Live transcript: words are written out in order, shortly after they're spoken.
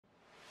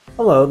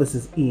Hello, this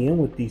is Ian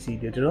with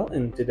DC Digital,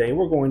 and today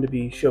we're going to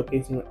be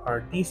showcasing our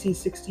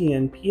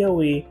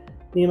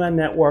DC-60N-POE-NEMA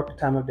network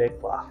time of day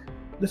clock.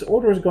 This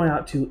order is going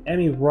out to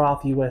Emmy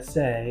Roth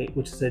USA,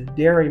 which is a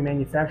dairy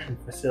manufacturing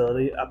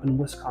facility up in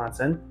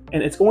Wisconsin,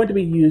 and it's going to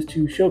be used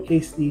to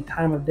showcase the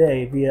time of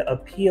day via a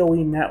PoE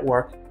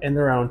network in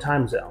their own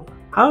time zone.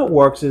 How it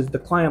works is the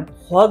client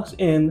plugs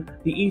in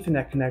the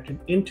Ethernet connection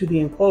into the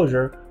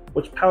enclosure,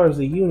 which powers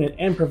the unit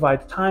and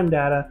provides time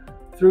data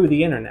through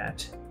the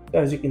internet.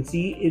 As you can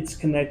see, it's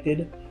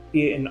connected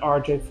via an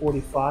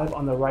RJ45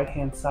 on the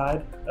right-hand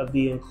side of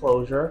the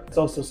enclosure. It's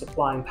also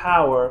supplying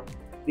power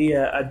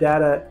via a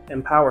data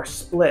and power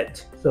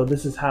split. So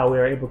this is how we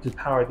are able to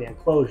power the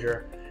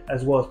enclosure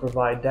as well as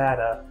provide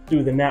data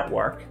through the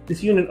network.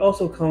 This unit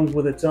also comes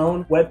with its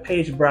own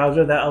Webpage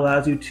browser that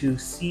allows you to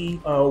see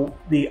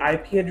the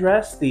IP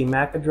address, the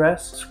MAC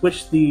address,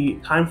 switch the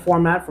time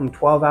format from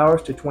 12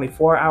 hours to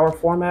 24-hour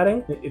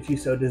formatting if you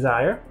so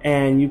desire.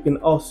 And you can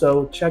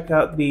also check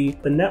out the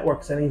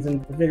network settings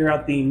and figure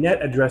out the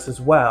net address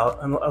as well,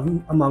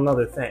 among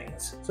other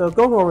things. So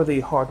going over the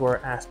hardware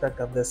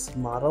aspect of this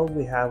model,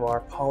 we have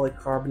our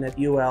Polycarbonate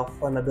UL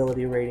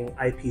flammability rating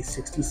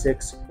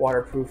IP66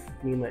 waterproof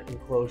NEMA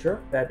enclosure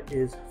that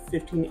is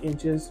 15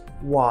 inches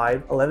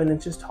wide, 11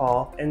 inches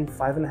tall, and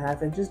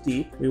 5.5 inches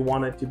deep. We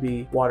want it to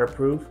be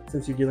waterproof.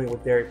 Since you're dealing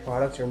with dairy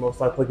products, you're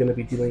most likely going to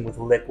be dealing with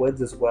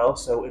liquids as well,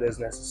 so it is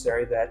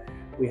necessary that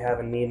we have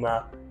a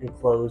NEMA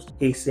enclosed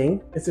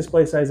casing. Its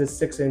display size is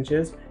 6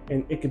 inches,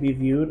 and it can be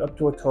viewed up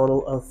to a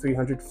total of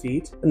 300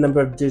 feet. The number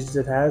of digits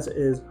it has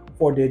is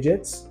 4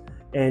 digits.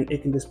 And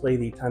it can display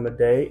the time of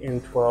day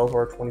in 12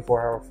 or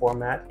 24-hour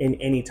format in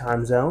any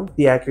time zone.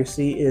 The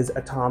accuracy is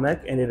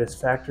atomic, and it is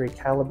factory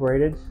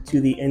calibrated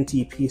to the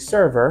NTP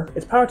server.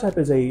 Its power type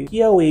is a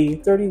PoE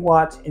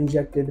 30-watt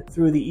injected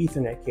through the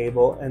Ethernet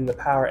cable, and the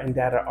power and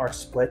data are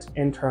split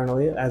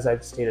internally, as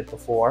I've stated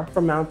before.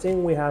 For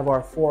mounting, we have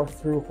our 4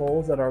 through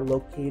holes that are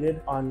located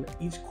on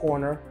each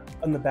corner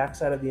on the back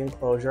side of the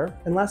enclosure.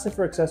 And lastly,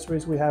 for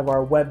accessories, we have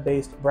our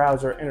web-based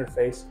browser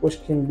interface,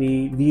 which can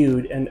be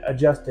viewed and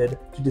adjusted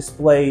to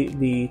display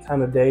the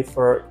time of day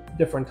for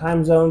different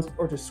time zones,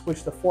 or to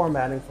switch the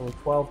formatting from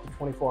 12 to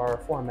 24-hour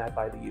format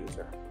by the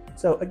user.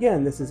 So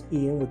again, this is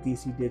Ian with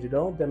DC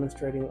Digital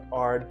demonstrating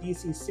our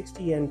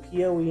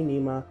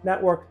DC-60N-POE-NEMA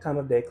network time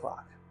of day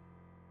clock.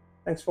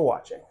 Thanks for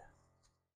watching.